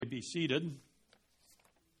be seated.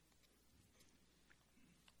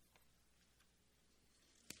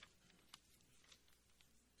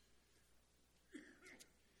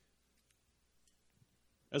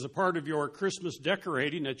 As a part of your Christmas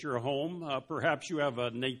decorating at your home, perhaps you have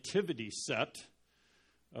a nativity set.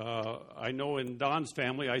 I know in Don's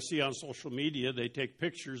family, I see on social media, they take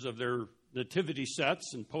pictures of their nativity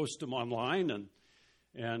sets and post them online.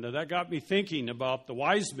 And that got me thinking about the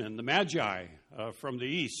wise men, the magi from the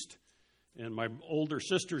east. And my older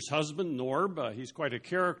sister's husband, Norb, he's quite a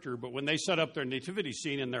character, but when they set up their nativity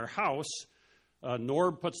scene in their house,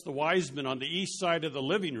 Norb puts the wise men on the east side of the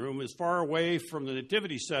living room as far away from the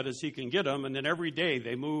nativity set as he can get them, and then every day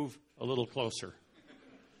they move a little closer.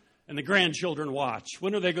 And the grandchildren watch.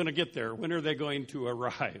 When are they going to get there? When are they going to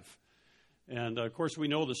arrive? And, of course, we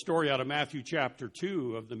know the story out of Matthew chapter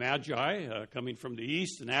 2 of the Magi coming from the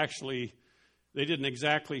east, and actually they didn't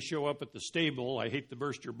exactly show up at the stable. I hate to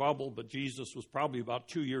burst your bubble, but Jesus was probably about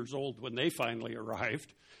 2 years old when they finally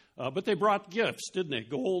arrived. But they brought gifts, didn't they?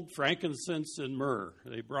 Gold, frankincense, and myrrh.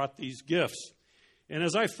 They brought these gifts. And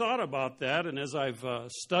as I've thought about that, and as I've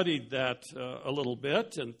studied that a little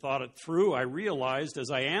bit and thought it through, I realized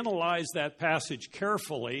as I analyzed that passage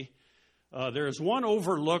carefully, there is one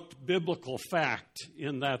overlooked biblical fact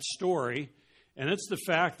in that story, and it's the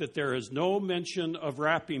fact that there is no mention of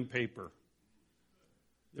wrapping paper.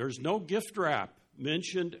 There's no gift wrap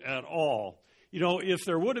mentioned at all. You know, if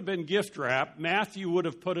there would have been gift wrap, Matthew would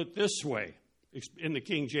have put it this way in the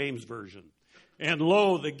King James Version. And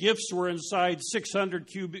lo, the gifts were inside 600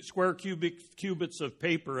 square cubits of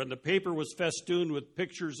paper, and the paper was festooned with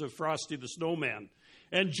pictures of Frosty the Snowman.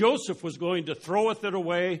 And Joseph was going to throweth it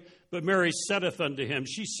away, but Mary saith unto him,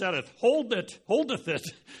 she saith, holdeth it.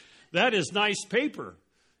 That is nice paper.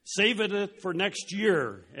 Saveth it for next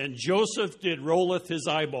year. And Joseph did rolleth his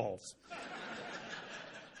eyeballs.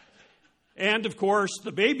 And, of course,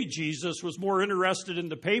 the baby Jesus was more interested in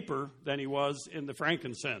the paper than he was in the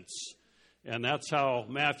frankincense. And that's how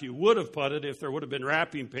Matthew would have put it if there would have been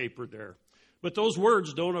wrapping paper there. But those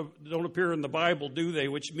words don't appear in the Bible, do they?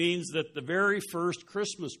 Which means that the very first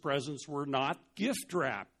Christmas presents were not gift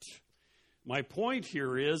wrapped. My point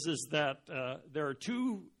here is that there are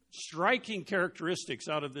two striking characteristics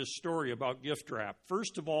out of this story about gift wrap.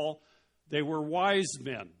 First of all, they were wise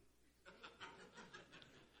men.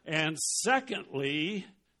 And secondly,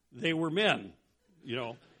 they were men, you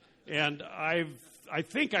know. And I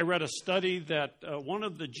think I read a study that one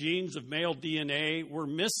of the genes of male DNA were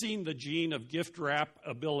missing the gene of gift wrap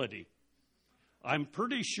ability. I'm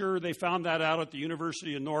pretty sure they found that out at the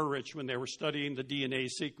University of Norwich when they were studying the DNA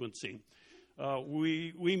sequencing.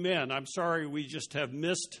 We men, I'm sorry, we just have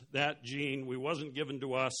missed that gene. We wasn't given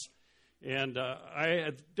to us. And I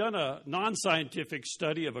had done a non-scientific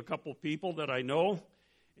study of a couple people that I know.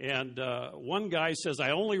 And one guy says,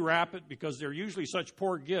 I only wrap it because they're usually such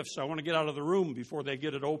poor gifts. I want to get out of the room before they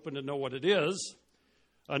get it open to know what it is.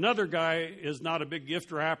 Another guy is not a big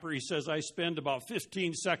gift wrapper. He says, I spend about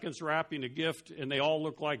 15 seconds wrapping a gift, and they all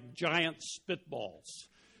look like giant spitballs.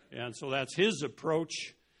 And so that's his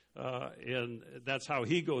approach, and that's how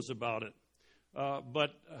he goes about it.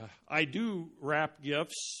 But I do wrap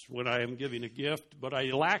gifts when I am giving a gift, but I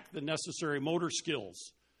lack the necessary motor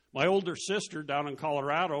skills. My older sister down in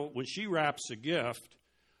Colorado, when she wraps a gift,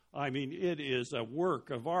 I mean, it is a work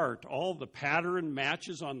of art. All the pattern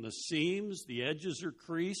matches on the seams. The edges are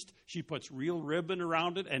creased. She puts real ribbon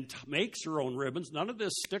around it and makes her own ribbons. None of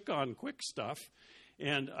this stick-on quick stuff.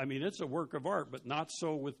 And, I mean, it's a work of art, but not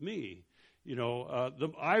so with me. You know,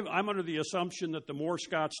 I'm under the assumption that the more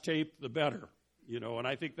Scotch tape, the better. You know, and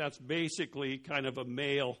I think that's basically kind of a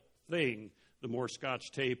male thing. The more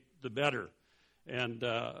Scotch tape, the better. And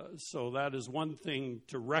so that is one thing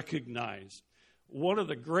to recognize. One of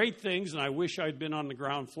the great things, and I wish I'd been on the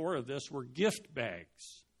ground floor of this, were gift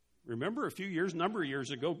bags. Remember a number of years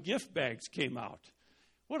ago, gift bags came out.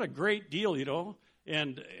 What a great deal, you know.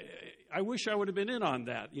 And I wish I would have been in on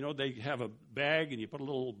that. You know, they have a bag and you put a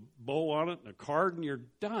little bow on it and a card and you're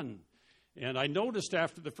done. And I noticed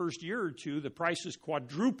after the first year or two, the prices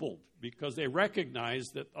quadrupled because they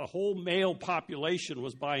recognized that a whole male population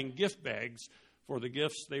was buying gift bags for the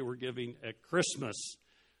gifts they were giving at Christmas.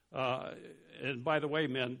 And by the way,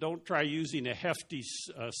 men, don't try using a hefty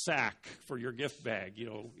sack for your gift bag. You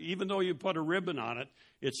know, even though you put a ribbon on it,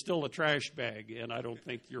 it's still a trash bag, and I don't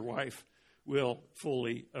think your wife will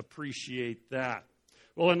fully appreciate that.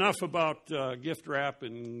 Well, enough about gift wrap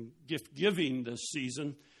and gift giving this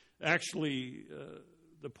season. Actually,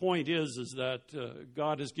 the point is that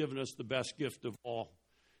God has given us the best gift of all.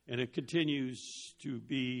 And it continues to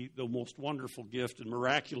be the most wonderful gift and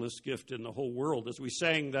miraculous gift in the whole world. As we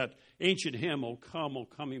sang that ancient hymn, O come,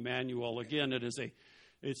 Emmanuel, again,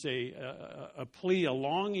 it's a plea, a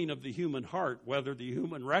longing of the human heart, whether the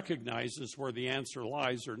human recognizes where the answer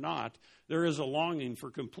lies or not. There is a longing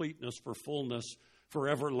for completeness, for fullness, for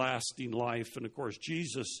everlasting life. And, of course,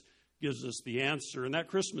 Jesus gives us the answer. And that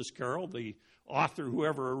Christmas carol, the author,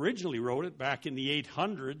 whoever originally wrote it back in the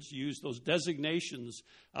 800s, used those designations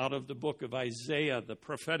out of the book of Isaiah, the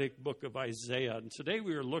prophetic book of Isaiah. And today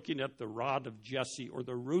we are looking at the rod of Jesse, or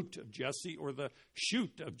the root of Jesse, or the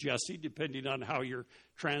shoot of Jesse, depending on how your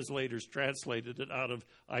translators translated it, out of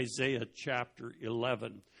Isaiah chapter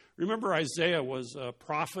 11. Remember, Isaiah was a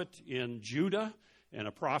prophet in Judah and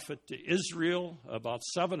a prophet to Israel about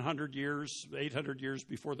 700 years, 800 years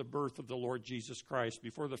before the birth of the Lord Jesus Christ,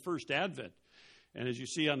 before the first advent. And as you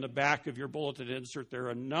see on the back of your bulletin insert, there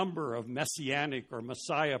are a number of messianic or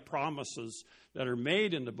Messiah promises that are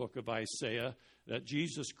made in the book of Isaiah that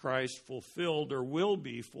Jesus Christ fulfilled or will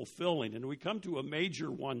be fulfilling. And we come to a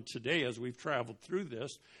major one today as we've traveled through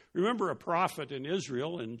this. Remember, a prophet in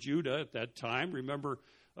Israel and Judah at that time, remember,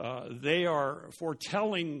 they are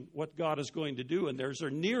foretelling what God is going to do, and there's a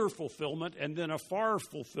near fulfillment and then a far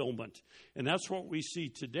fulfillment. And that's what we see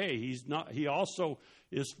today. He also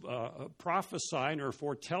is prophesying or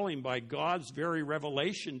foretelling by God's very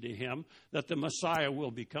revelation to him that the Messiah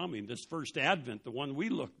will be coming, this first advent, the one we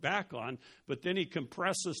look back on. But then he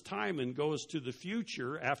compresses time and goes to the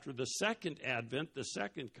future after the second advent, the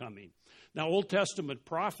second coming. Now, Old Testament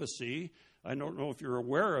prophecy, I don't know if you're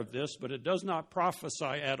aware of this, but it does not prophesy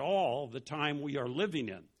at all the time we are living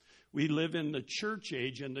in. We live in the church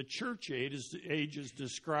age, and the church age is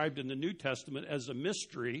described in the New Testament as a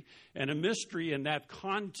mystery, and a mystery in that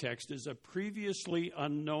context is a previously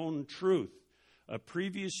unknown truth, a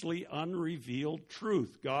previously unrevealed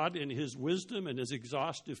truth. God, in his wisdom and his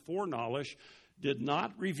exhaustive foreknowledge, did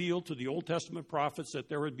not reveal to the Old Testament prophets that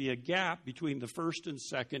there would be a gap between the first and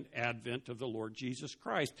second advent of the Lord Jesus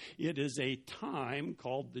Christ. It is a time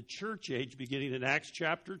called the church age, beginning in Acts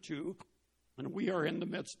chapter 2, and we are in the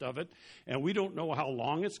midst of it, and we don't know how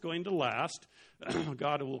long it's going to last.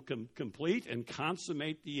 God will complete and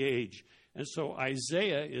consummate the age. And so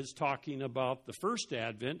Isaiah is talking about the first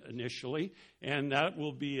advent initially, and that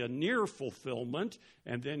will be a near fulfillment,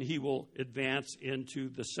 and then he will advance into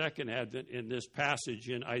the second advent in this passage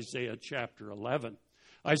in Isaiah chapter 11.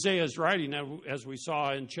 Isaiah is writing, as we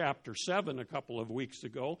saw in chapter 7 a couple of weeks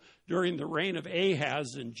ago, during the reign of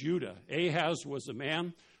Ahaz in Judah. Ahaz was a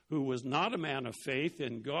man who was not a man of faith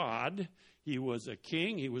in God. He was a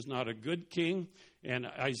king. He was not a good king. And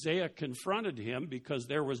Isaiah confronted him because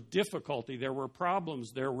there was difficulty. There were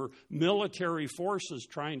problems. There were military forces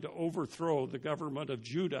trying to overthrow the government of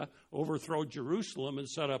Judah, overthrow Jerusalem, and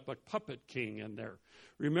set up a puppet king in there.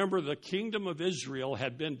 Remember, the kingdom of Israel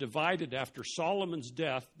had been divided after Solomon's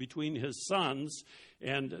death between his sons,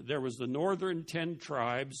 and there was the northern 10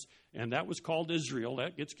 tribes, and that was called Israel.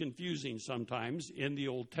 That gets confusing sometimes in the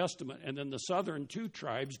Old Testament. And then the southern 2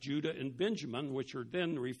 tribes, Judah and Benjamin, which are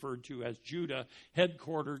then referred to as Judah,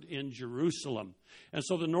 headquartered in Jerusalem. And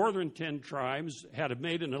so the northern 10 tribes had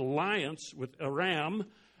made an alliance with Aram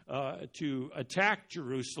to attack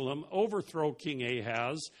Jerusalem, overthrow King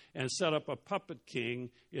Ahaz, and set up a puppet king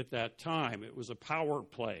at that time. It was a power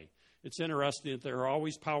play. It's interesting that there are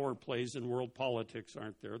always power plays in world politics,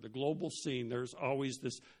 aren't there? The global scene, there's always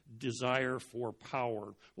this desire for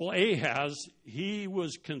power. Well, Ahaz, he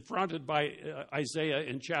was confronted by Isaiah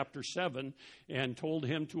in chapter 7 and told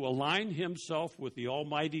him to align himself with the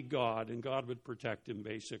Almighty God, and God would protect him,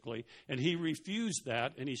 basically. And he refused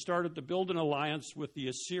that, and he started to build an alliance with the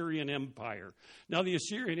Assyrian Empire. Now, the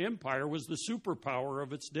Assyrian Empire was the superpower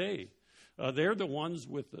of its day. They're the ones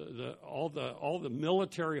with all the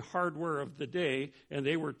military hardware of the day, and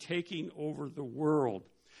they were taking over the world.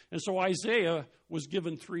 And so Isaiah was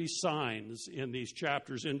given 3 signs in these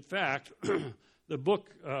chapters. In fact, the book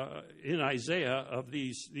in Isaiah of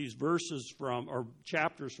these verses or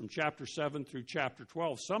chapters from chapter 7 through chapter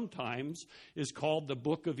 12 sometimes is called the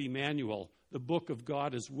book of Emmanuel. The book of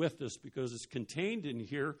God is with us, because it's contained in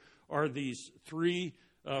here are these 3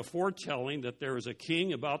 foretelling that there is a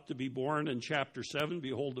king about to be born in chapter 7.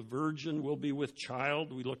 Behold, a virgin will be with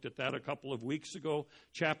child. We looked at that a couple of weeks ago.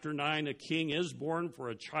 Chapter 9, a king is born, for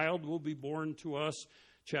a child will be born to us.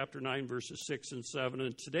 Chapter 9, verses 6 and 7.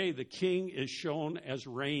 And today the king is shown as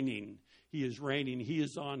reigning. He is reigning. He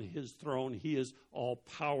is on his throne. He is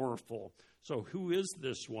all-powerful. So who is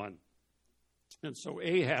this one? And so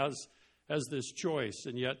Ahaz has this choice,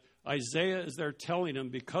 and yet Isaiah is there telling them,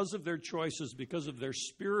 because of their choices, because of their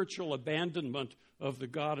spiritual abandonment of the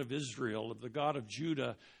God of Israel, of the God of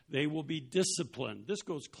Judah, they will be disciplined. This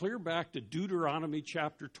goes clear back to Deuteronomy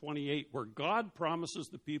chapter 28, where God promises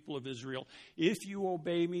the people of Israel, if you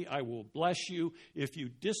obey me, I will bless you. If you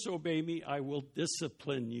disobey me, I will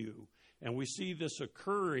discipline you. And we see this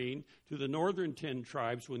occurring to the northern 10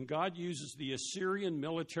 tribes when God uses the Assyrian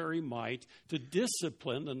military might to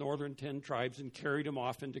discipline the northern 10 tribes and carried them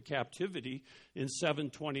off into captivity in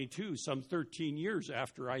 722, some 13 years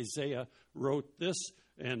after Isaiah wrote this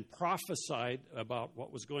and prophesied about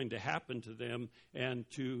what was going to happen to them and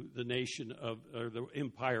to the nation of, or the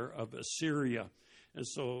empire of Assyria. And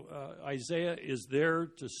so Isaiah is there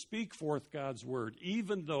to speak forth God's word,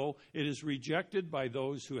 even though it is rejected by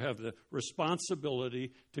those who have the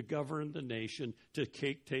responsibility to govern the nation, to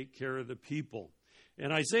take care of the people.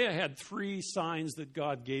 And Isaiah had 3 signs that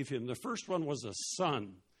God gave him. The first one was a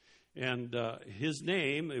son. And his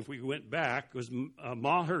name, if we went back, was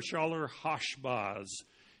Maher-shalal-hash-baz.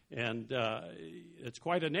 And it's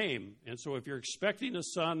quite a name. And so if you're expecting a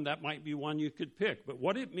son, that might be one you could pick. But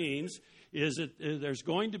what it means is that there's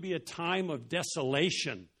going to be a time of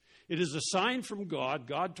desolation. It is a sign from God.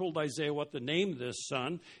 God told Isaiah what to name this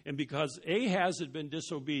son. And because Ahaz had been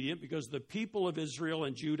disobedient, because the people of Israel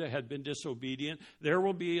and Judah had been disobedient, there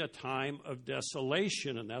will be a time of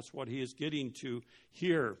desolation. And that's what he is getting to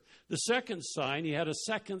here. The second sign, he had a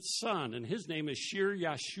second son, and his name is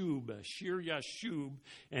Shir-Yashub. Shir-Yashub,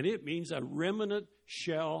 and it means a remnant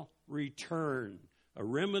shall return. A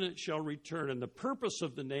remnant shall return. And the purpose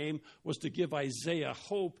of the name was to give Isaiah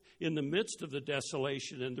hope in the midst of the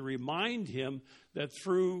desolation and to remind him that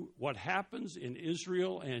through what happens in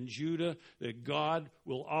Israel and Judah, that God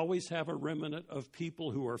will always have a remnant of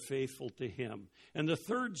people who are faithful to him. And the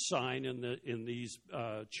third sign in these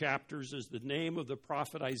chapters is the name of the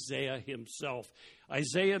prophet Isaiah himself.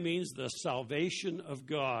 Isaiah means the salvation of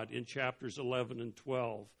God in chapters 11 and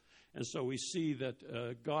 12. And so we see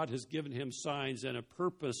that God has given him signs and a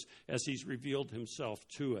purpose as he's revealed himself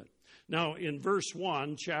to it. Now, in verse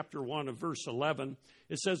 1, chapter 1 of verse 11,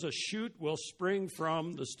 it says, a shoot will spring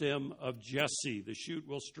from the stem of Jesse. The shoot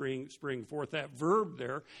will spring forth. That verb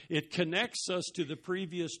there, it connects us to the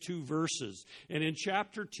previous 2 verses. And in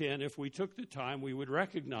chapter 10, if we took the time, we would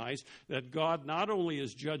recognize that God not only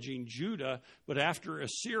is judging Judah, but after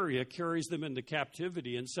Assyria carries them into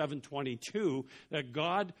captivity in 722, that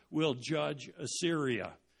God will judge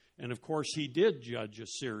Assyria. And of course, he did judge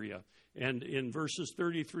Assyria. And in verses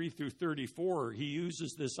 33 through 34, he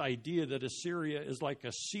uses this idea that Assyria is like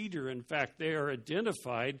a cedar. In fact, they are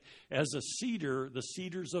identified as a cedar, the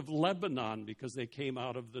cedars of Lebanon, because they came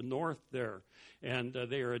out of the north there. And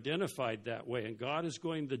they are identified that way. And God is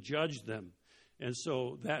going to judge them. And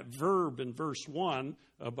so that verb in verse 1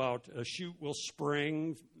 about a shoot will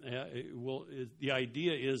spring, the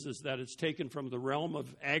idea is that it's taken from the realm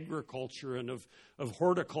of agriculture and of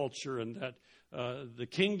horticulture, and that the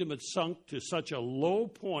kingdom had sunk to such a low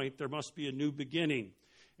point, there must be a new beginning.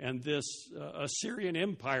 And this Assyrian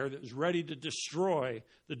empire that was ready to destroy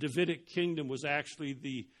the Davidic kingdom was actually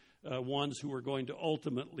the ones who were going to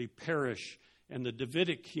ultimately perish, and the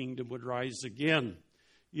Davidic kingdom would rise again.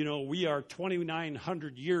 You know, we are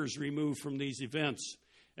 2,900 years removed from these events.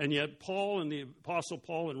 And yet Paul, and the Apostle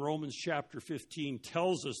Paul in Romans chapter 15,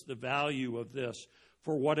 tells us the value of this.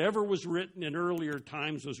 For whatever was written in earlier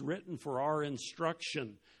times was written for our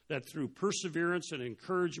instruction, that through perseverance and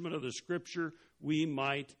encouragement of the Scripture, we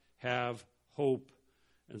might have hope.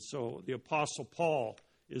 And so the Apostle Paul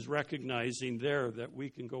is recognizing there that we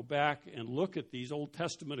can go back and look at these Old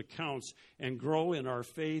Testament accounts and grow in our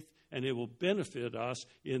faith, and it will benefit us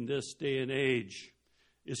in this day and age.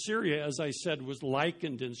 Assyria, as I said, was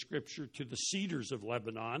likened in Scripture to the cedars of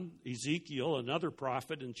Lebanon. Ezekiel, another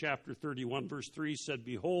prophet, in chapter 31, verse 3, said,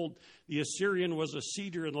 behold, the Assyrian was a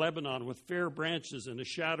cedar in Lebanon with fair branches and a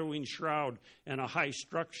shadowing shroud and a high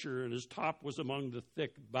structure, and his top was among the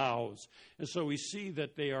thick boughs. And so we see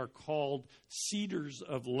that they are called cedars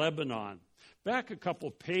of Lebanon. Back a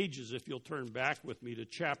couple pages, if you'll turn back with me to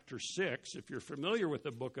chapter 6. If you're familiar with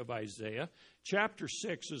the book of Isaiah, chapter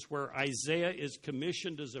 6 is where Isaiah is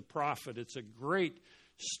commissioned as a prophet. It's a great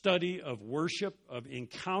study of worship, of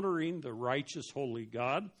encountering the righteous, holy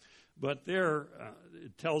God. But there,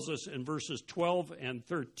 it tells us in verses 12 and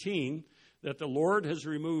 13 that the Lord has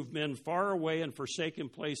removed men far away and forsaken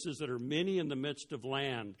places that are many in the midst of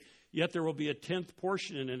land. Yet there will be a 10th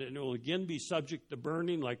portion in it, and it will again be subject to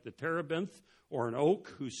burning like the terebinth or an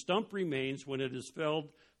oak whose stump remains when it is felled.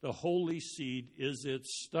 the holy seed is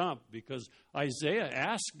its stump. Because Isaiah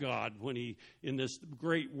asked God when he, in this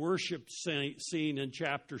great worship scene in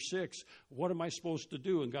chapter 6, what am I supposed to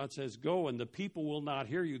do? And God says, go, and the people will not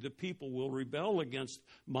hear you. The people will rebel against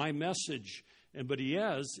my message. But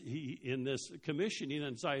in this commissioning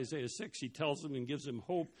in Isaiah 6, he tells them and gives them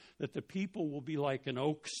hope that the people will be like an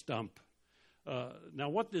oak stump. Now,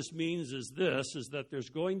 what this means is that there's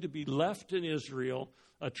going to be left in Israel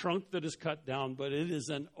a trunk that is cut down, but it is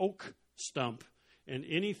an oak stump. And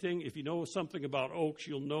if you know something about oaks,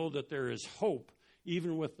 you'll know that there is hope,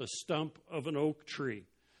 even with the stump of an oak tree.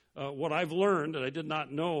 What I've learned, and I did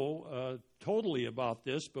not know totally about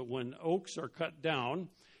this, but when oaks are cut down,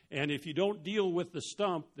 and if you don't deal with the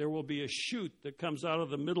stump, there will be a shoot that comes out of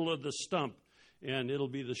the middle of the stump, and it'll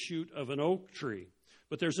be the shoot of an oak tree.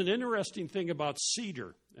 But there's an interesting thing about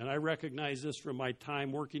cedar, and I recognize this from my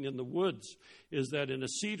time working in the woods, is that in a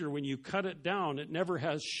cedar, when you cut it down, it never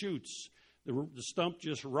has shoots. The stump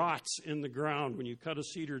just rots in the ground. When you cut a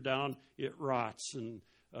cedar down, it rots. And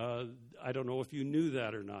I don't know if you knew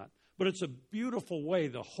that or not. But it's a beautiful way.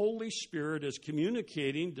 The Holy Spirit is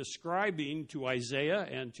communicating, describing to Isaiah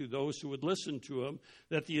and to those who would listen to him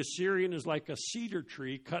that the Assyrian is like a cedar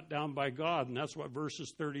tree cut down by God. And that's what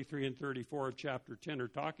verses 33 and 34 of chapter 10 are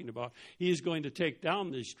talking about. He is going to take down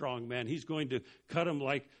these strong men. He's going to cut them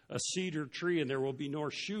like a cedar tree, and there will be no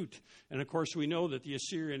shoot. And, of course, we know that the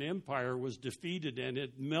Assyrian Empire was defeated, and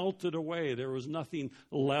it melted away. There was nothing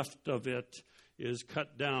left of it. It is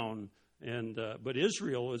cut down. But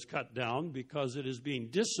Israel is cut down because it is being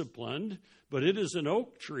disciplined, but it is an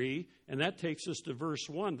oak tree, and that takes us to verse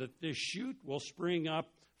 1, that this shoot will spring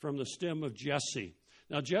up from the stem of Jesse.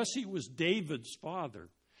 Now, Jesse was David's father,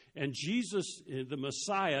 and Jesus, the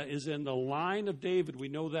Messiah, is in the line of David. We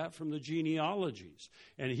know that from the genealogies.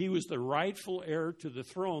 And he was the rightful heir to the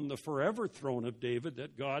throne, the forever throne of David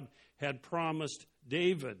that God had promised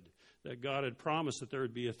David, that God had promised that there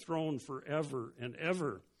would be a throne forever and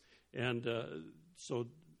ever. And so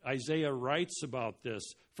Isaiah writes about this.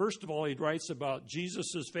 First of all, he writes about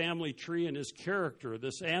Jesus' family tree and his character,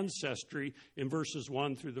 this ancestry in verses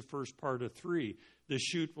 1 through the first part of 3. The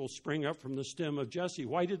shoot will spring up from the stem of Jesse.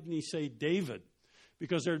 Why didn't he say David?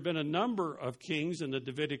 Because there had been a number of kings in the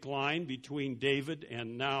Davidic line between David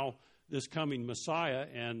and now this coming Messiah,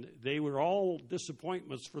 and they were all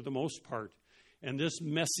disappointments for the most part. And this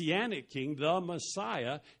Messianic king, the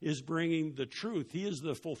Messiah, is bringing the truth. He is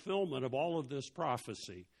the fulfillment of all of this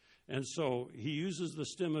prophecy. And so he uses the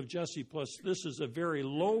stem of Jesse, plus this is a very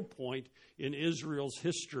low point in Israel's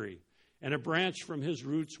history. And a branch from his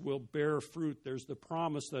roots will bear fruit. There's the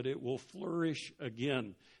promise that it will flourish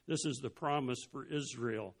again. This is the promise for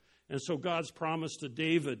Israel. And so God's promise to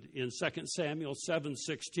David in 2 Samuel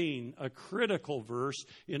 7:16, a critical verse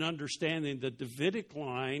in understanding the Davidic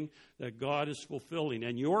line that God is fulfilling.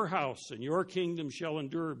 And your house and your kingdom shall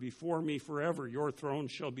endure before me forever. Your throne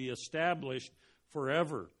shall be established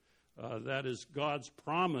forever. That is God's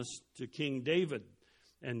promise to King David.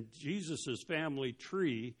 And Jesus' family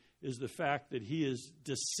tree is the fact that he is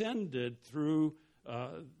descended through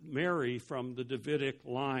Mary from the Davidic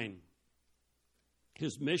line.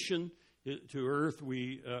 His mission to earth,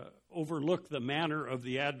 we overlook the manner of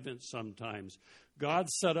the Advent sometimes. God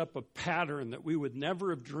set up a pattern that we would never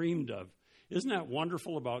have dreamed of. Isn't that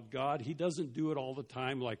wonderful about God? He doesn't do it all the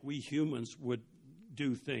time like we humans would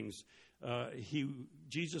do things.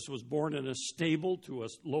 Jesus was born in a stable to a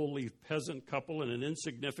lowly peasant couple in an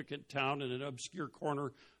insignificant town in an obscure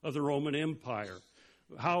corner of the Roman Empire.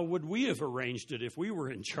 How would we have arranged it if we were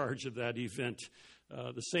in charge of that event?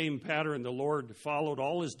 The same pattern the Lord followed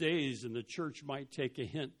all his days, and the church might take a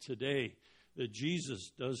hint today that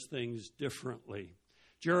Jesus does things differently.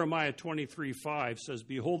 Jeremiah 23:5 says,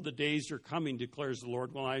 "Behold, the days are coming, declares the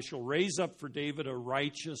Lord, when I shall raise up for David a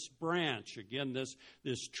righteous branch." Again, this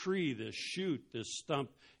tree, this shoot, this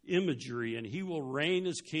stump imagery, and he will reign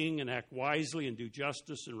as king and act wisely and do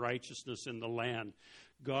justice and righteousness in the land.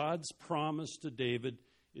 God's promise to David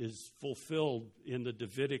is fulfilled in the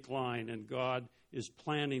Davidic line, and God is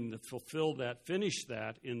planning to fulfill that, finish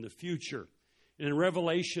that in the future. In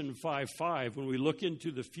Revelation 5:5, when we look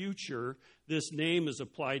into the future, this name is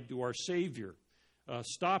applied to our Savior.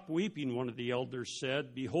 "Stop weeping," one of the elders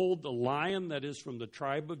said. "Behold, the Lion that is from the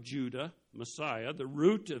tribe of Judah," Messiah, the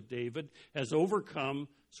root of David, "has overcome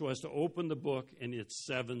so as to open the book and its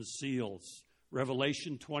 7 seals."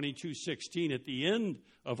 Revelation 22:16, at the end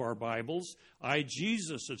of our Bibles, "I,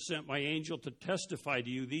 Jesus, have sent my angel to testify to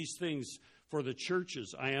you these things for the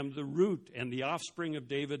churches. I am the root and the offspring of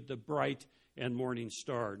David, the bright and morning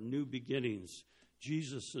star." New beginnings.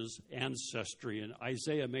 Jesus' ancestry. And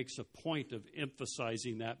Isaiah makes a point of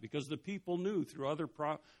emphasizing that because the people knew through other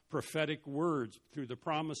prophetic words, through the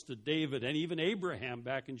promise to David and even Abraham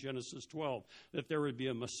back in Genesis 12, that there would be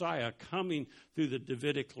a Messiah coming through the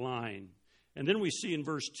Davidic line. And then we see in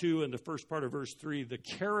verse 2 and the first part of verse 3 the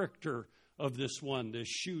character of this one, the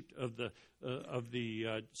shoot of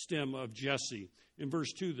the stem of Jesse. In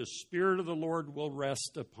verse 2, the Spirit of the Lord will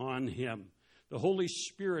rest upon him. The Holy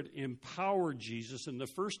Spirit empowered Jesus in the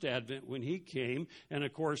first advent when he came. And,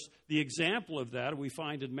 of course, the example of that we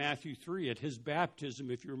find in Matthew 3 at his baptism.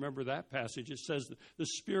 If you remember that passage, it says the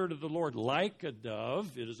Spirit of the Lord, like a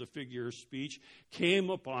dove, it is a figure of speech, came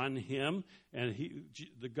upon him. And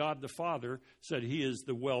the God the Father said he is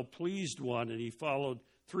the well-pleased one. And he followed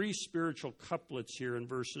 3 spiritual couplets here in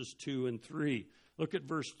verses 2 and 3. Look at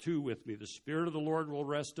verse 2 with me. The Spirit of the Lord will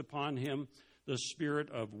rest upon him, the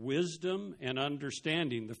spirit of wisdom and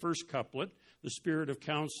understanding. The first couplet, the spirit of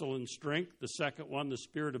counsel and strength. The second one, the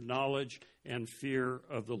spirit of knowledge and fear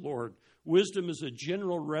of the Lord. Wisdom is a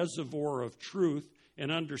general reservoir of truth,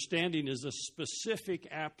 and understanding is a specific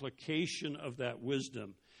application of that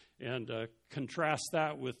wisdom. And contrast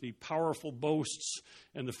that with the powerful boasts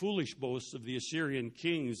and the foolish boasts of the Assyrian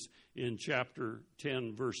kings in chapter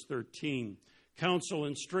 10, verse 13. Counsel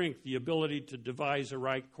and strength, the ability to devise a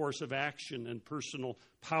right course of action, and personal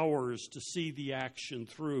powers to see the action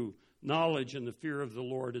through. Knowledge and the fear of the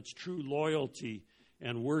Lord, it's true loyalty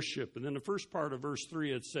and worship. And then the first part of verse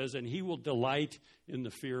 3, it says, and he will delight in the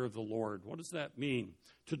fear of the Lord. What does that mean?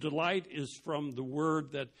 To delight is from the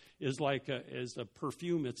word that is like as a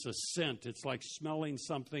perfume. It's a scent. It's like smelling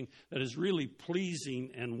something that is really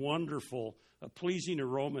pleasing and wonderful. A pleasing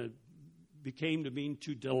aroma became to mean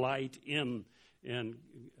to delight in, and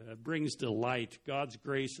brings delight. God's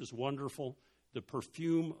grace is wonderful, the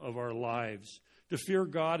perfume of our lives. To fear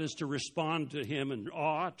God is to respond to him in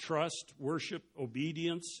awe, trust, worship,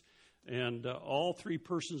 obedience. And all 3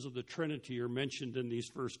 persons of the Trinity are mentioned in these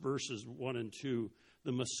first verses, 1 and 2.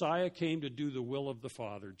 The Messiah came to do the will of the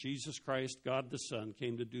Father. Jesus Christ, God the Son,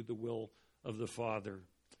 came to do the will of the Father.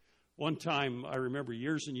 One time, I remember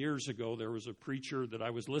years and years ago, there was a preacher that I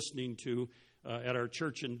was listening to at our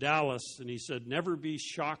church in Dallas, and he said, never be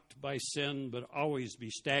shocked by sin, but always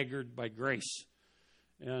be staggered by grace.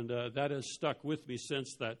 And that has stuck with me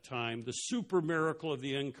since that time. The super miracle of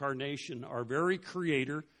the incarnation, our very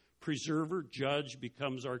creator, preserver, judge,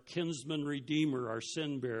 becomes our kinsman redeemer, our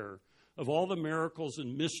sin bearer. Of all the miracles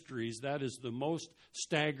and mysteries, that is the most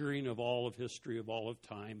staggering of all of history, of all of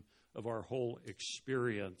time, of our whole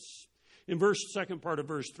experience. In second part of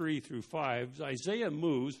verse 3 through 5, Isaiah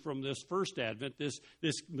moves from this first advent. This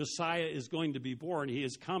Messiah is going to be born. He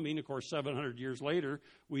is coming. Of course, 700 years later,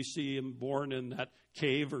 we see him born in that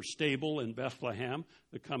cave or stable in Bethlehem,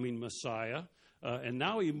 the coming Messiah. And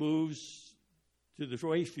now he moves to the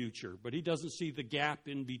way future, but he doesn't see the gap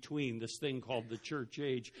in between, this thing called the church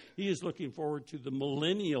age. He is looking forward to the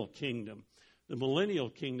millennial kingdom. The millennial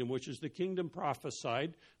kingdom, which is the kingdom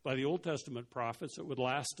prophesied by the Old Testament prophets that would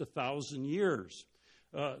last 1,000 years.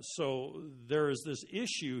 So there is this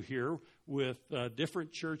issue here with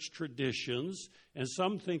different church traditions, and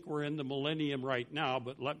some think we're in the millennium right now,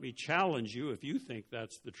 but let me challenge you, if you think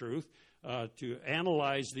that's the truth, to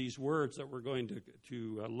analyze these words that we're going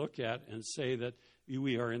to look at and say that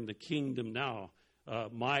we are in the kingdom now.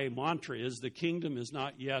 My mantra is the kingdom is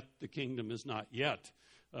not yet, the kingdom is not yet.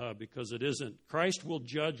 Because it isn't. Christ will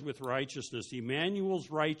judge with righteousness. Emmanuel's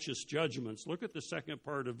righteous judgments. Look at the second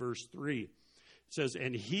part of verse 3. It says,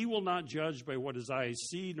 and he will not judge by what his eyes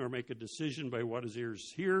see, nor make a decision by what his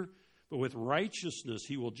ears hear, but with righteousness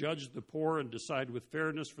he will judge the poor and decide with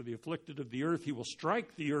fairness for the afflicted of the earth. He will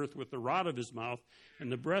strike the earth with the rod of his mouth and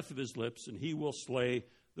the breath of his lips, and he will slay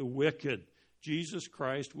the wicked. Jesus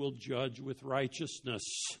Christ will judge with righteousness.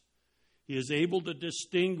 He is able to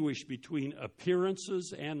distinguish between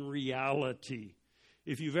appearances and reality.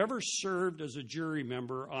 If you've ever served as a jury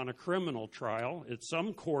member on a criminal trial at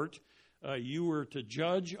some court, you were to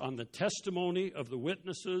judge on the testimony of the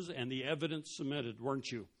witnesses and the evidence submitted, weren't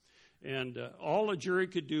you? And all a jury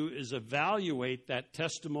could do is evaluate that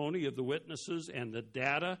testimony of the witnesses and the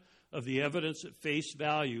data of the evidence at face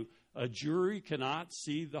value. A jury cannot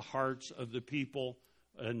see the hearts of the people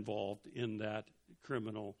involved in that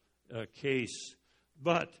criminal case.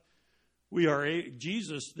 But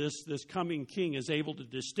Jesus, this coming king, is able to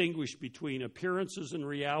distinguish between appearances and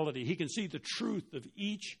reality. He can see the truth of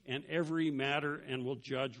each and every matter and will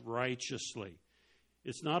judge righteously.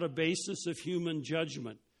 It's not a basis of human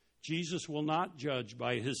judgment. Jesus will not judge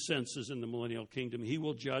by his senses in the millennial kingdom. He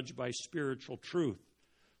will judge by spiritual truth.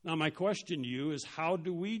 Now, my question to you is, how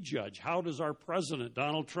do we judge? How does our president,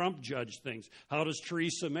 Donald Trump, judge things? How does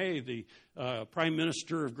Theresa May, the Prime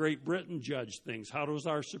Minister of Great Britain, judge things? How does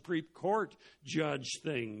our Supreme Court judge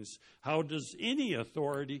things? How does any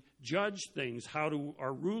authority judge things? How do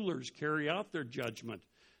our rulers carry out their judgment?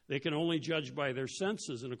 They can only judge by their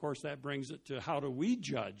senses, and of course that brings it to how do we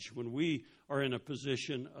judge when we are in a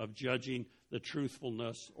position of judging the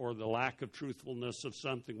truthfulness or the lack of truthfulness of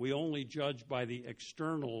something. We only judge by the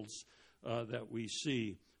externals that we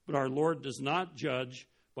see. But our Lord does not judge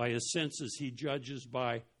by his senses. He judges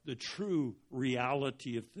by the true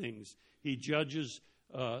reality of things. He judges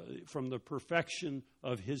from the perfection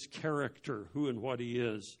of his character, who and what he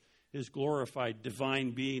is, his glorified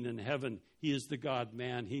divine being in heaven. He is the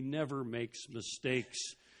God-man. He never makes mistakes.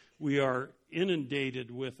 We are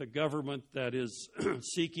inundated with a government that is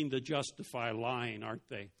seeking to justify lying, aren't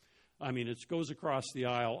they? I mean, it goes across the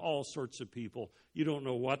aisle, all sorts of people. You don't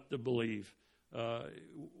know what to believe.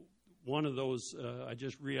 One of those I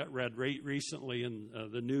just read recently in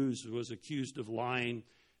the news was accused of lying,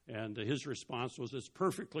 and his response was, it's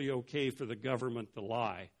perfectly okay for the government to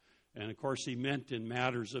lie. And, of course, he meant in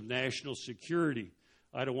matters of national security.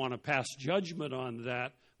 I don't want to pass judgment on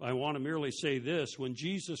that. I want to merely say this. When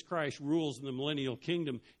Jesus Christ rules in the millennial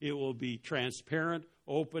kingdom, it will be transparent,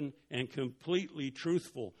 open, and completely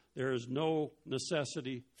truthful. There is no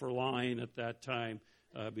necessity for lying at that time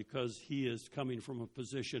because he is coming from a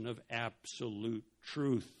position of absolute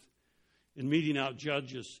truth. In meting out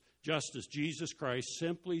justice, Jesus Christ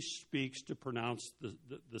simply speaks to pronounce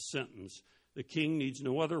the sentence. The king needs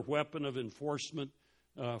no other weapon of enforcement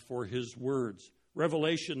for his words.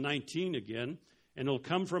 Revelation 19 again. And it'll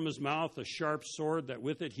come from his mouth a sharp sword, that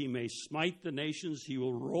with it he may smite the nations. He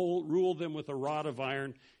will rule them with a rod of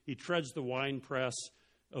iron. He treads the winepress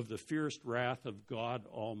of the fierce wrath of God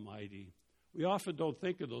Almighty. We often don't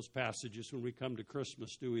think of those passages when we come to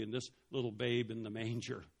Christmas, do we? And this little babe in the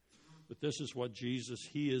manger. But this is what Jesus,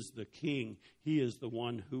 he is the king. He is the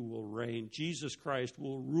one who will reign. Jesus Christ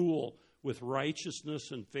will rule with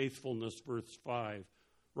righteousness and faithfulness, verse 5.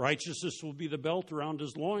 Righteousness will be the belt around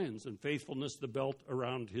his loins, and faithfulness the belt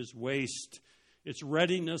around his waist. It's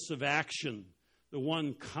readiness of action, the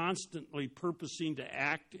one constantly purposing to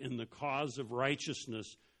act in the cause of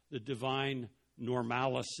righteousness, the divine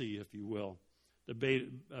normalcy, if you will. The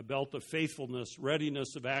belt of faithfulness,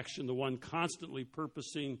 readiness of action, the one constantly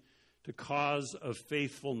purposing to cause of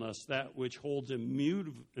faithfulness, that which holds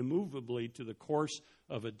immovably to the course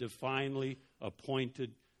of a divinely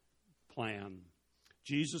appointed plan.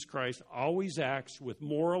 Jesus Christ always acts with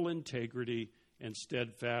moral integrity and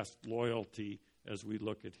steadfast loyalty, as we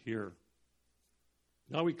look at here.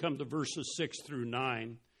 Now we come to verses 6 through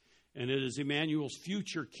 9, and it is Emmanuel's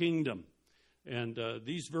future kingdom. And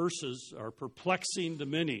these verses are perplexing to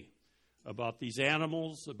many about these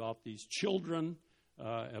animals, about these children,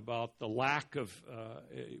 about the lack of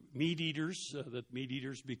meat eaters, that meat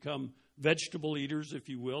eaters become vegetable eaters, if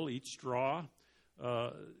you will, eat straw.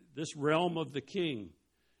 This realm of the king.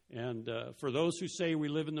 And for those who say we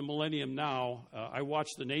live in the millennium now, I watch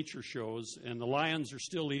the nature shows, and the lions are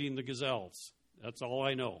still eating the gazelles. That's all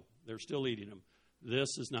I know. They're still eating them.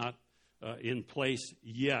 This is not in place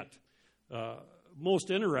yet.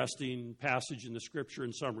 Most interesting passage in the Scripture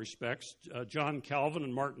in some respects. John Calvin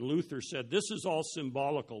and Martin Luther said, this is all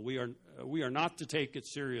symbolical. We are not to take it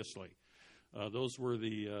seriously. Those were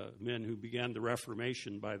the men who began the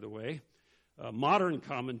Reformation, by the way. Modern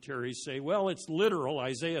commentaries say, well, it's literal.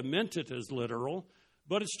 Isaiah meant it as literal,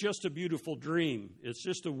 but it's just a beautiful dream. It's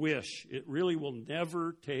just a wish. It really will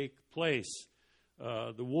never take place.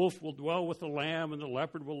 The wolf will dwell with the lamb, and the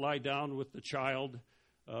leopard will lie down with the child.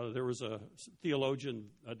 There was a theologian,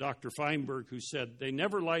 Dr. Feinberg, who said, they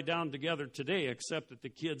never lie down together today except that the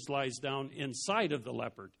kid lies down inside of the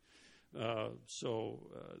leopard. So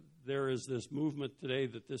there is this movement today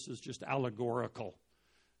that this is just allegorical.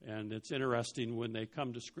 And it's interesting when they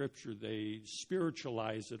come to Scripture, they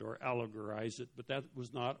spiritualize it or allegorize it. But that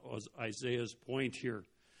was not Isaiah's point here.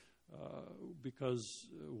 Because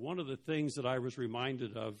one of the things that I was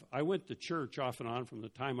reminded of, I went to church off and on from the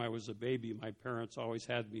time I was a baby. My parents always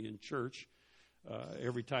had me in church.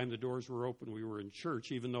 Every time the doors were open, we were in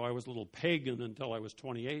church, even though I was a little pagan until I was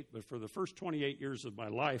 28. But for the first 28 years of my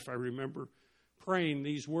life, I remember praying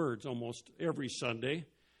these words almost every Sunday.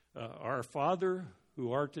 Our Father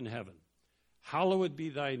who art in heaven, hallowed be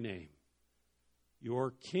thy name.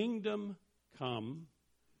 Your kingdom come,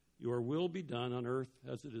 your will be done on earth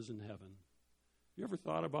as it is in heaven. You ever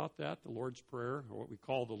thought about that, the Lord's Prayer, or what we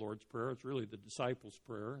call the Lord's Prayer? It's really the disciples'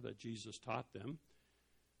 prayer that Jesus taught them.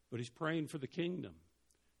 But he's praying for the kingdom.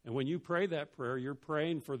 And when you pray that prayer, you're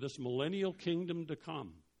praying for this millennial kingdom to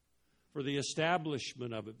come, for the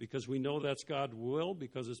establishment of it, because we know that's God's will,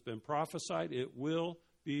 because it's been prophesied, it will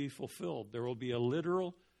be fulfilled. There will be a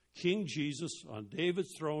literal King Jesus on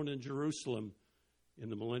David's throne in Jerusalem in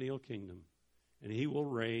the millennial kingdom. And he will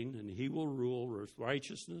reign and he will rule with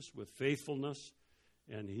righteousness, with faithfulness,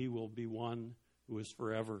 and he will be one who is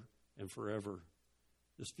forever and forever.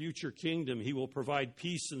 This future kingdom, he will provide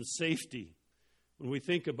peace and safety. When we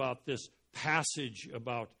think about this passage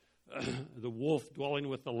about the wolf dwelling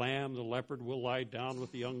with the lamb, the leopard will lie down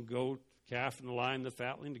with the young goat, calf and the lion, the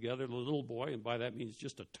fatling together, the little boy, and by that means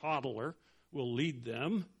just a toddler, will lead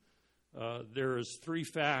them. There is three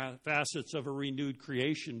facets of a renewed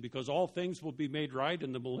creation, because all things will be made right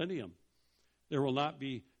in the millennium. There will not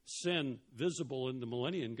be sin visible in the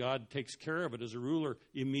millennium. God takes care of it as a ruler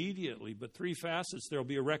immediately. But three facets: there will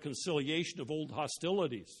be a reconciliation of old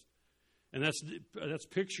hostilities. And that's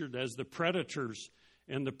pictured as the predators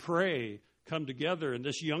and the prey come together, and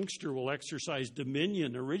this youngster will exercise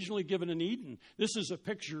dominion, originally given in Eden. This is a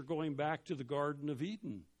picture going back to the Garden of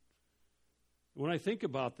Eden. When I think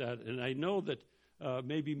about that, and I know that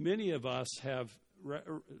maybe many of us have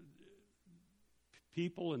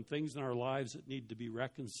people and things in our lives that need to be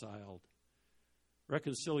reconciled.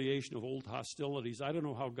 Reconciliation of old hostilities. I don't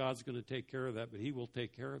know how God's going to take care of that, but he will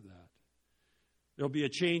take care of that. There'll be a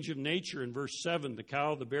change of nature in verse 7. The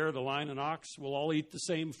cow, the bear, the lion, and ox will all eat the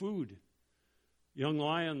same food. Young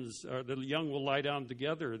lions, the young will lie down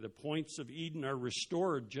together. The points of Eden are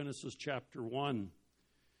restored, Genesis chapter 1.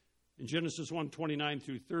 In Genesis 1:29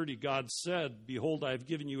 through 30, God said, "Behold, I have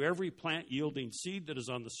given you every plant yielding seed that is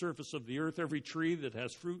on the surface of the earth, every tree that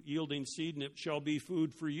has fruit yielding seed, and it shall be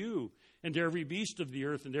food for you. And to every beast of the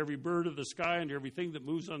earth, and every bird of the sky, and everything that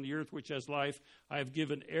moves on the earth which has life, I have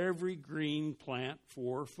given every green plant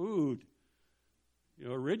for food." You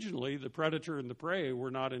know, originally, the predator and the prey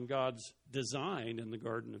were not in God's design in the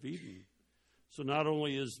Garden of Eden. So not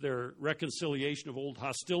only is there reconciliation of old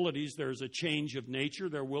hostilities, there's a change of nature.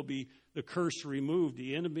 There will be the curse removed.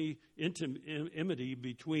 The enmity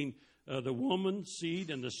between the woman's seed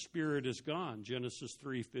and the spirit is gone. Genesis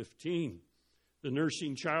 3:15. The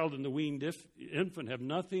nursing child and the weaned infant have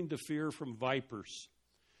nothing to fear from vipers.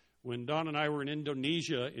 When Don and I were in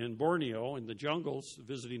Indonesia, in Borneo, in the jungles,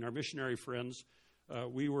 visiting our missionary friends,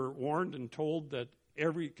 we were warned and told that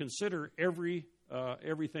consider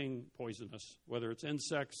everything poisonous, whether it's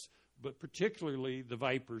insects, but particularly the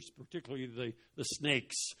vipers, particularly the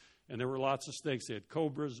snakes. And there were lots of snakes. They had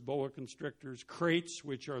cobras, boa constrictors, kraits,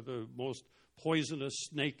 which are the most poisonous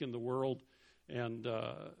snake in the world. And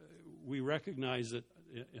we recognize that,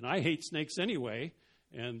 and I hate snakes anyway,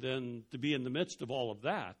 and then to be in the midst of all of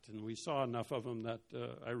that, and we saw enough of them that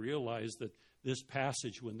I realized that this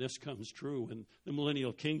passage, when this comes true, when the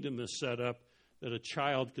millennial kingdom is set up, that a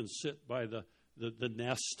child can sit by the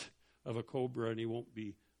nest of a cobra and he won't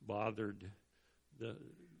be bothered.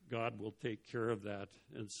 God will take care of that.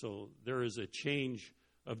 And so there is a change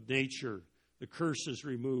of nature. The curse is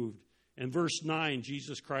removed. And verse 9,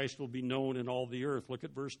 Jesus Christ will be known in all the earth. Look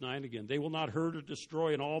at verse 9 again. They will not hurt or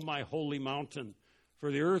destroy in all my holy mountain,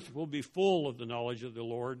 for the earth will be full of the knowledge of the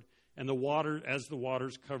Lord, and the water as the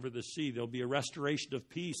waters cover the sea. There'll be a restoration of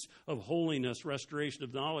peace, of holiness, restoration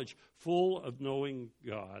of knowledge, full of knowing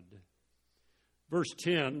God. Verse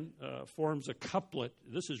 10 forms a couplet.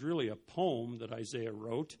 This is really a poem that Isaiah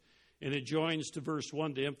wrote, and it joins to verse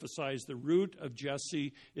 1 to emphasize the root of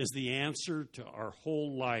Jesse is the answer to our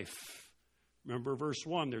whole life. Remember verse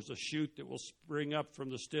 1, there's a shoot that will spring up from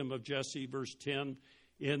the stem of Jesse. Verse 10,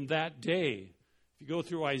 in that day. If you go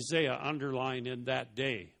through Isaiah, underline in that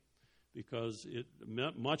day, because it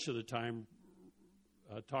much of the time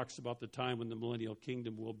talks about the time when the millennial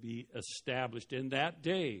kingdom will be established. In that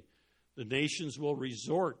day, the nations will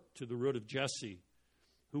resort to the root of Jesse,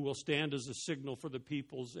 who will stand as a signal for the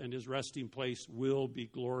peoples, and his resting place will be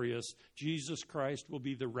glorious. Jesus Christ will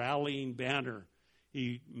be the rallying banner.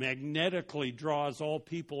 He magnetically draws all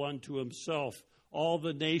people unto himself, all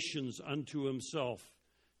the nations unto himself.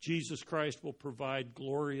 Jesus Christ will provide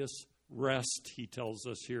glorious rest, he tells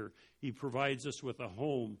us here. He provides us with a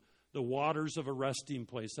home, the waters of a resting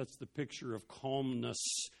place. That's the picture of calmness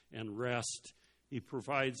and rest. He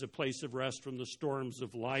provides a place of rest from the storms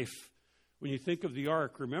of life. When you think of the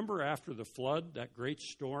ark, remember after the flood, that great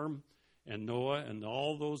storm, and Noah and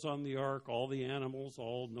all those on the ark, all the animals,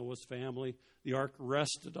 all Noah's family, the ark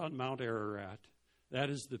rested on Mount Ararat. That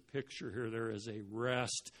is the picture here. There is a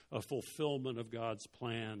rest, a fulfillment of God's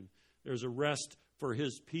plan. There's a rest for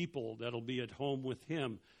his people that'll be at home with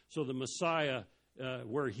him. So the Messiah,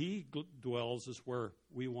 where he dwells, is where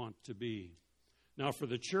we want to be. Now, for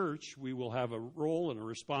the church, we will have a role and a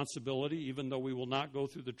responsibility, even though we will not go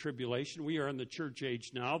through the tribulation. We are in the church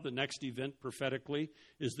age now. The next event prophetically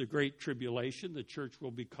is the Great Tribulation. The church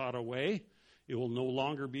will be caught away. It will no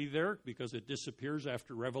longer be there because it disappears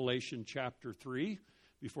after Revelation chapter 3,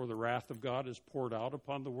 before the wrath of God is poured out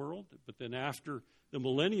upon the world. But then after the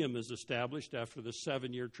millennium is established, after the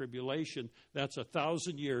 7-year tribulation, that's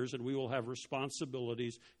 1,000 years, and we will have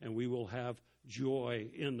responsibilities, and we will have joy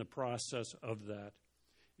in the process of that.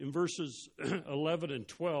 In verses 11 and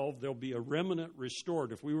 12, there'll be a remnant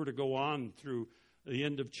restored. If we were to go on through the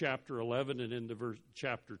end of chapter 11 and into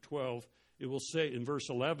chapter 12, it will say in verse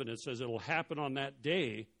 11, it says, it'll happen on that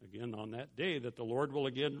day, again on that day, that the Lord will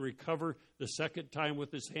again recover the second time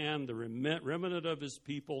with his hand the remnant of his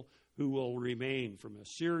people who will remain from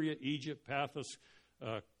Assyria, Egypt, Pathros,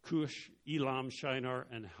 Cush, Elam, Shinar,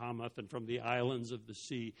 and Hamath, and from the islands of the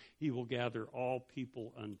sea. He will gather all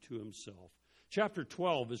people unto himself. Chapter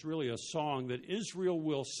 12 is really a song that Israel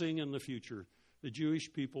will sing in the future. The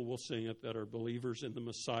Jewish people will sing it that are believers in the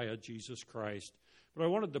Messiah, Jesus Christ. But I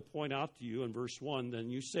wanted to point out to you in verse 1, then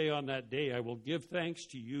you say on that day, I will give thanks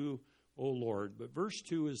to you, O Lord. But verse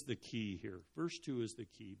 2 is the key here. Verse 2 is the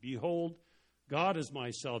key. Behold, God is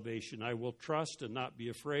my salvation. I will trust and not be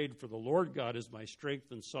afraid, for the Lord God is my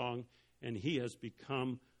strength and song, and he has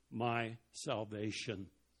become my salvation.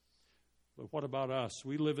 But what about us?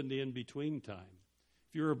 We live in the in-between time.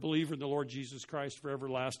 If you're a believer in the Lord Jesus Christ for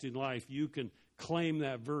everlasting life, you can claim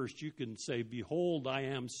that verse. You can say, behold, I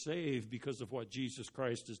am saved because of what Jesus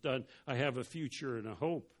Christ has done. I have a future and a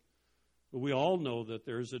hope. But we all know that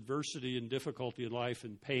there's adversity and difficulty in life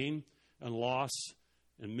and pain and loss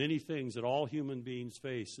and many things that all human beings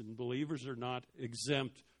face. And believers are not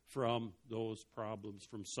exempt from those problems,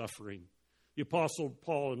 from suffering. The Apostle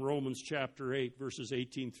Paul in Romans chapter 8, verses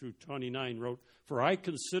 18 through 29 wrote, for I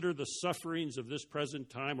consider the sufferings of this present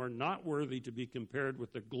time are not worthy to be compared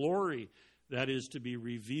with the glory that is to be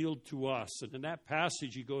revealed to us. And in that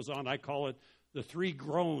passage he goes on, I call it the 3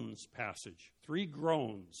 groans passage. 3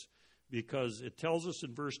 groans, because it tells us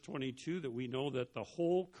in verse 22 that we know that the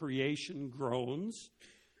whole creation groans.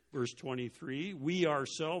 Verse 23, we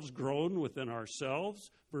ourselves groan within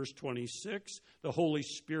ourselves. Verse 26, the Holy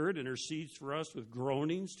Spirit intercedes for us with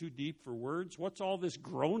groanings too deep for words. What's all this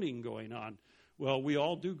groaning going on? Well, we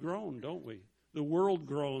all do groan, don't we? The world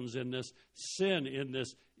groans in this sin, in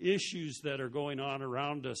this issues that are going on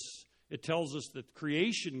around us. It tells us that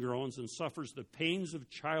creation groans and suffers the pains of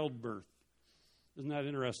childbirth. Isn't that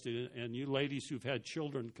interesting? And you ladies who've had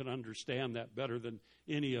children can understand that better than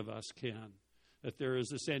any of us can. That there is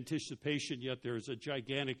this anticipation, yet there is a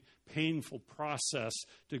gigantic, painful process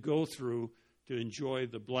to go through to enjoy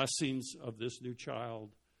the blessings of this new child.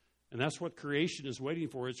 And that's what creation is waiting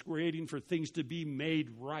for. It's waiting for things to be made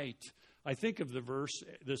right. I think of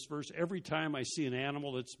this verse, every time I see an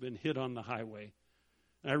animal that's been hit on the highway.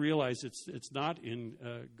 And I realize it's not in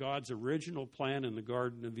God's original plan in the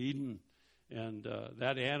Garden of Eden. And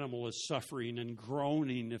that animal is suffering and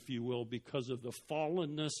groaning, if you will, because of the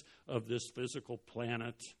fallenness of this physical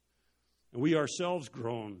planet. And we ourselves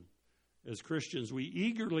groan as Christians. We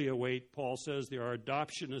eagerly await, Paul says, our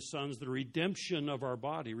adoption as sons, the redemption of our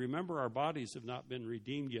body. Remember, our bodies have not been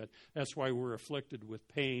redeemed yet. That's why we're afflicted with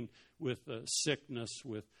pain, with sickness,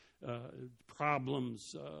 with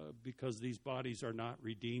problems, because these bodies are not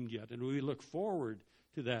redeemed yet. And we look forward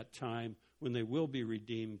to that time when they will be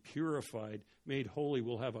redeemed, purified, made holy.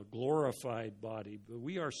 We'll have a glorified body. But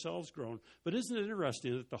we ourselves groan. But isn't it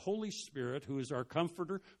interesting that the Holy Spirit, who is our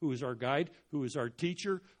comforter, who is our guide, who is our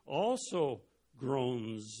teacher, also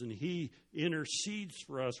groans, and he intercedes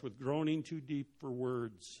for us with groaning too deep for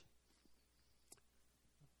words.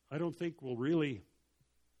 I don't think we'll really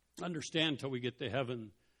understand till we get to heaven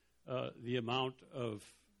the amount of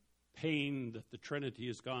pain that the Trinity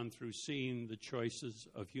has gone through seeing the choices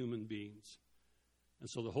of human beings. And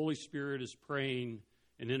so the Holy Spirit is praying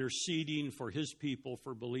and interceding for his people,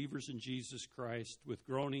 for believers in Jesus Christ, with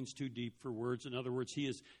groanings too deep for words. In other words, he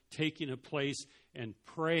is taking a place and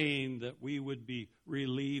praying that we would be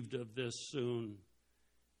relieved of this soon.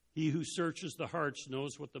 He who searches the hearts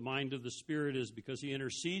knows what the mind of the Spirit is, because he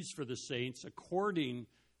intercedes for the saints according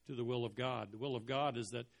to the will of God. The will of God is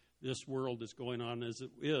that this world is going on as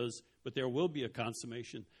it is, but there will be a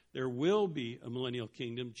consummation. There will be a millennial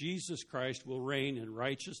kingdom. Jesus Christ will reign in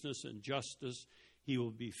righteousness and justice. He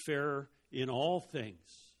will be fair in all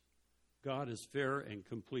things. God is fair and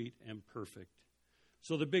complete and perfect.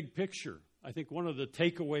 So the big picture, I think one of the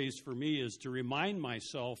takeaways for me is to remind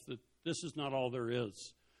myself that this is not all there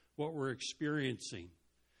is, what we're experiencing.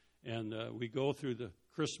 And we go through the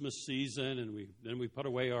Christmas season, and then we put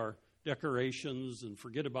away our decorations and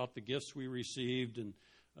forget about the gifts we received and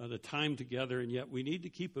the time together, and yet we need to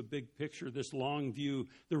keep a big picture, this long view,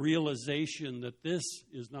 the realization that this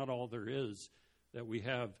is not all there is, that we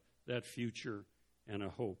have that future and a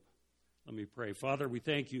hope. Let me pray. Father, we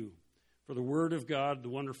thank you for the Word of God, the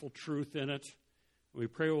wonderful truth in it. We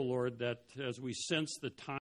pray, O Lord, that as we sense the time